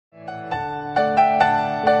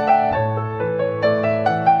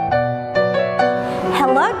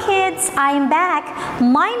kids, I'm back.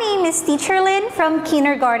 My name is Teacher Lynn from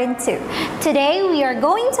Kindergarten 2. Today we are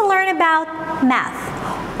going to learn about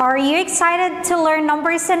math. Are you excited to learn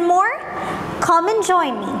numbers and more? Come and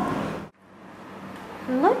join me.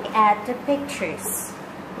 Look at the pictures.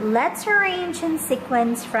 Let's arrange in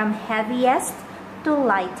sequence from heaviest to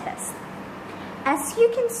lightest. As you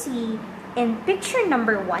can see in picture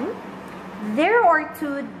number 1, there are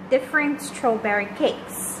 2 different strawberry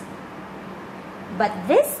cakes. But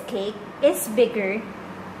this cake is bigger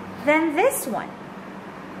than this one.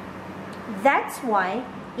 That's why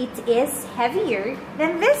it is heavier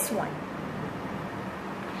than this one.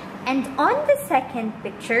 And on the second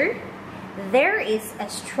picture, there is a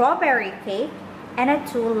strawberry cake and a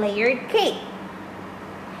 2-layered cake.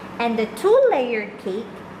 And the 2-layered cake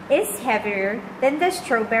is heavier than the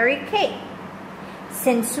strawberry cake.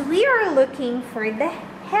 Since we are looking for the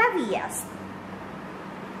heaviest,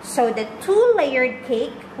 so the 2-layered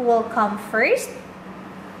cake will come first.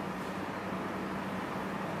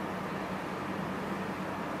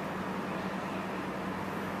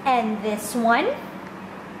 And this one.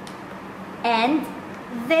 And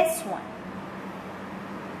this one.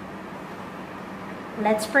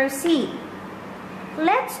 Let's proceed.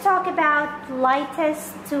 Let's talk about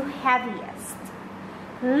lightest to heaviest.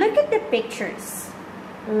 Look at the pictures.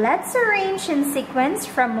 Let's arrange in sequence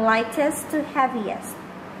from lightest to heaviest.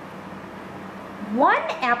 1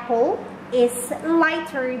 apple is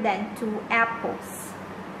lighter than 2 apples.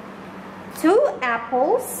 2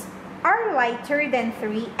 apples are lighter than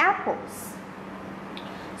 3 apples.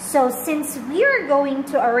 So since we are going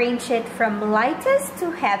to arrange it from lightest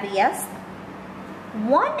to heaviest,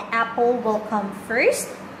 1 apple will come first,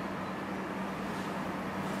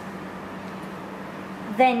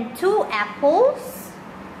 then 2 apples,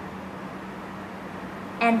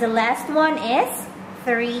 and the last one is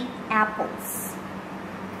 3 apples.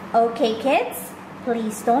 Okay kids,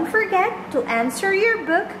 please don't forget to answer your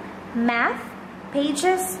book, Math,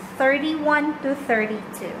 pages 31 to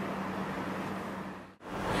 32.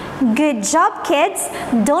 Good job kids!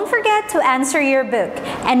 Don't forget to answer your book.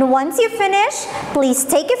 And once you finish, please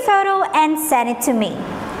take a photo and send it to me.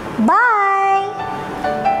 Bye!